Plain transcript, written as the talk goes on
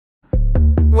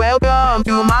Welcome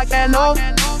to my channel.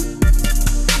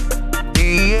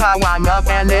 DIY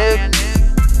mechanic.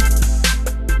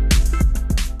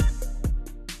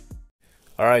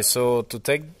 Alright, so to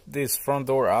take this front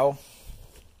door out,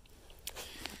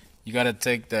 you gotta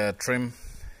take the trim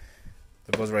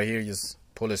that goes right here, just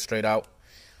pull it straight out.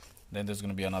 Then there's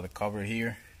gonna be another cover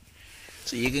here.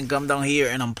 So you can come down here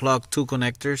and unplug two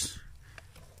connectors,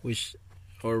 which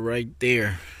are right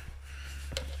there.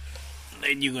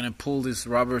 Then you're gonna pull this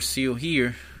rubber seal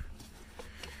here.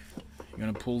 You're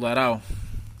gonna pull that out.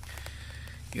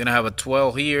 You're gonna have a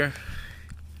 12 here,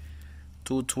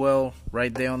 212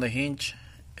 right there on the hinge,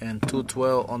 and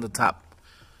 212 on the top.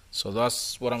 So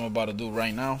that's what I'm about to do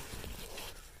right now.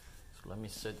 So let me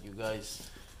set you guys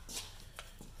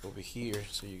over here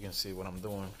so you can see what I'm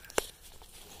doing.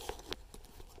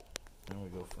 And we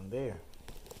go from there.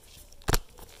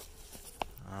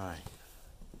 Alright.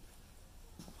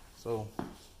 So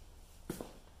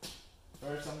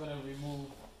first I'm gonna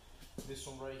remove this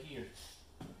one right here.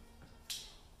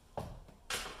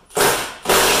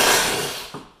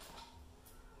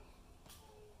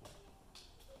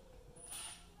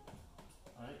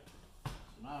 Alright,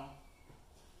 so now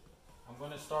I'm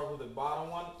gonna start with the bottom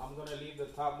one. I'm gonna leave the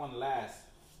top one last.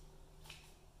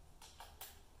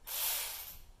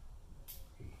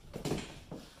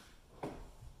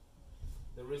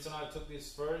 The reason I took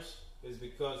this first is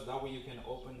because that way you can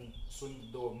swing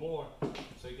the door more,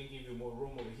 so it can give you more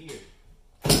room over here.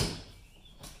 Can't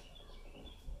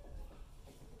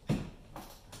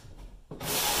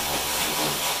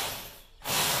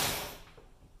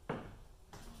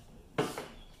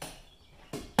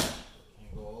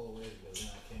go all the way because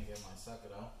then I can't get my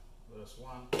socket out. There's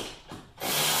one.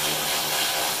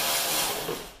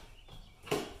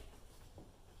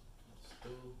 That's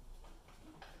two.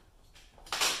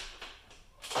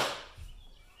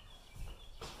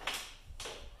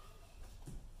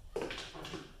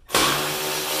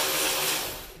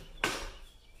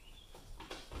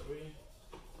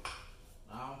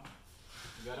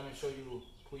 You gotta make sure you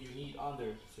put your knee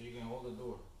under so you can hold the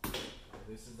door.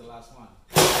 This is the last one.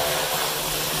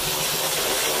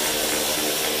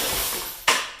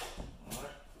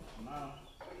 Alright, now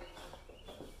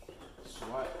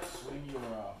swing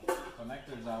your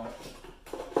connectors out.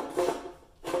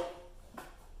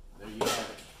 There you have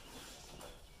it.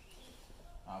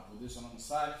 I'll put this one on the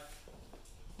side.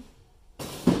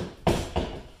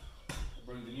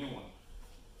 Bring the new one.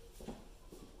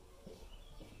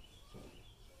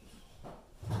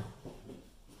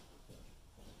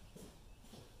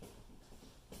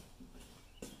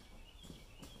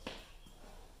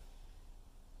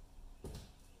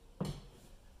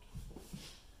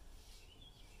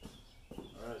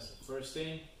 Alright, so first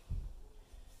thing,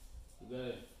 you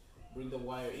gotta bring the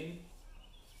wire in.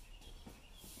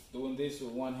 Doing this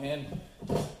with one hand,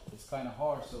 it's kind of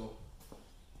hard, so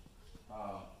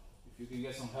if you can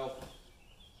get some help,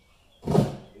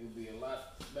 it would be a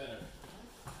lot better.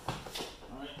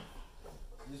 Alright,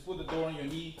 just put the door on your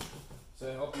knee so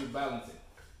it helps you balance it.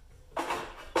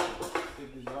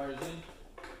 Stick these wires in.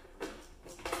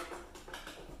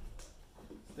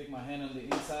 Stick my hand on the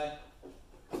inside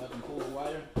so I can pull the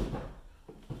wire.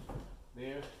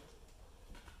 There.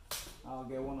 I'll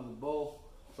get one of the bowl,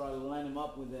 try to line them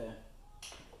up with that.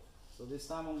 So this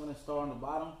time I'm going to start on the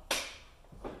bottom.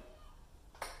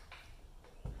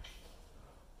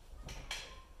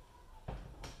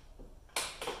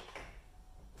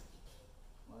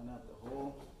 Line up the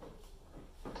hole.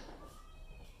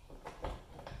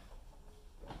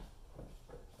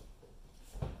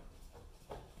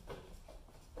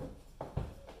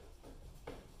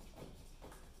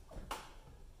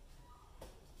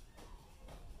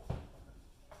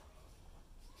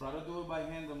 Try to do it by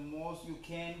hand the most you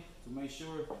can to make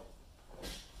sure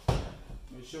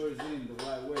it's in the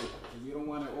right way. Because you don't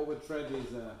want to over thread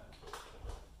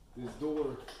this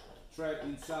door thread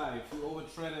inside. If you over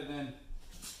thread it, then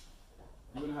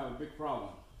you're gonna have a big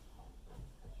problem.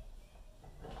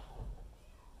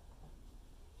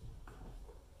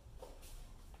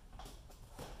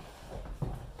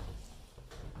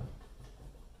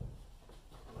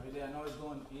 Right there, I know it's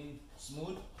going in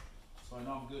smooth, so I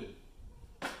know I'm good.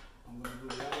 I'm going to do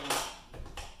the other one.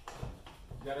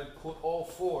 You got to put all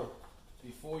four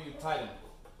before you tighten.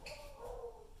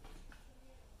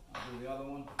 I'll do the other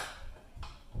one.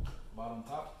 Bottom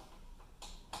top.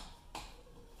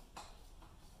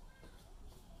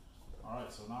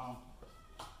 Alright, so now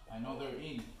I know they're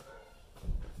in.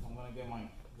 I'm going to get my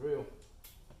drill.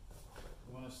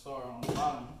 I'm going to start on the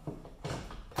bottom.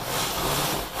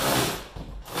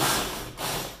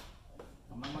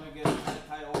 I'm not going to get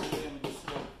tight all the way. I'm just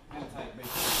go hand tight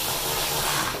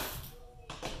basically.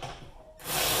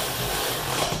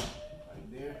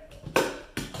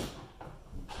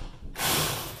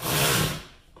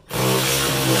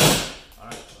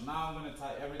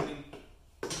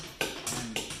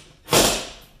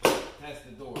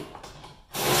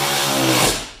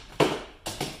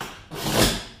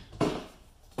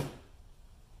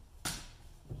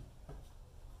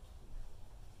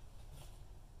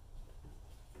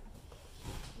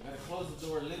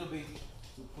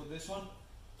 to put this one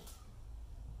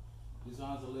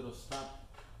has a little stop.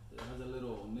 It has a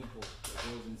little nipple that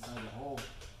goes inside the hole.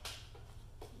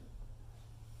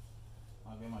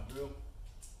 I'll get my drill.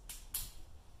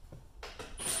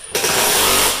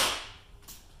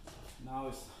 Now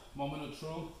it's moment of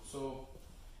truth. So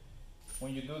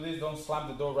when you do this, don't slam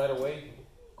the door right away.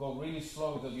 Go really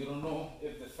slow because you don't know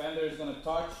if the fender is gonna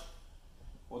touch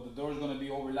or the door is gonna be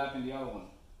overlapping the other one.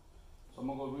 So I'm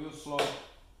gonna go real slow.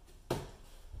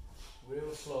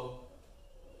 Real slow.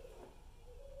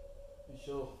 And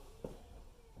show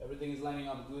everything is lining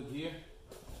up good here.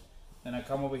 Then I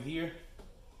come over here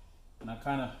and I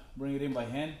kind of bring it in by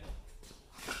hand.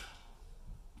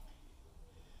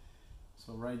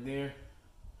 So right there,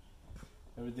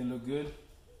 everything look good. So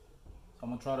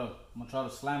I'm gonna try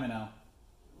to slam it now.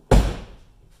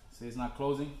 See, it's not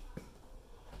closing.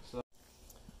 So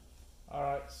all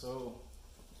right, so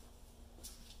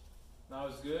now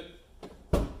it's good.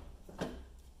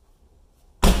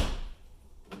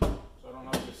 So I don't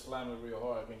have to slam it real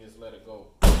hard. I can just let it go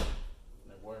and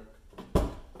it work.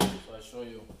 So I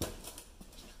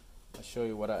show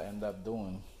you what I end up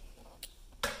doing.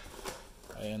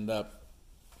 I end up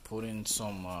putting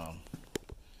some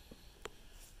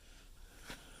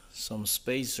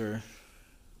spacer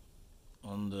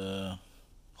on the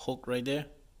hook right there,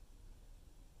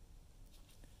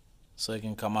 so it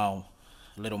can come out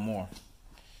a little more.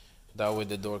 That way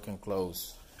the door can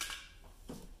close.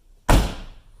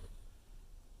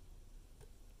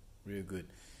 Real good.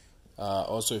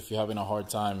 Also, if you're having a hard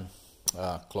time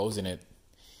closing it,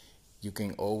 you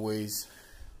can always,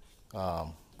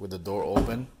 with the door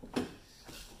open,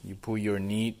 you put your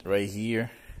knee right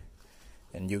here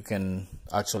and you can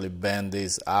actually bend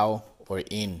this out or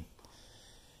in.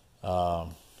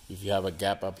 If you have a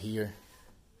gap up here,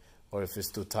 or if it's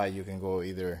too tight, you can go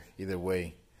either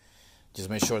way. Just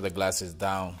make sure the glass is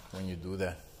down when you do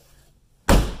that.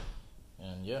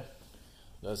 And yeah,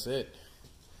 that's it.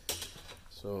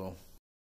 So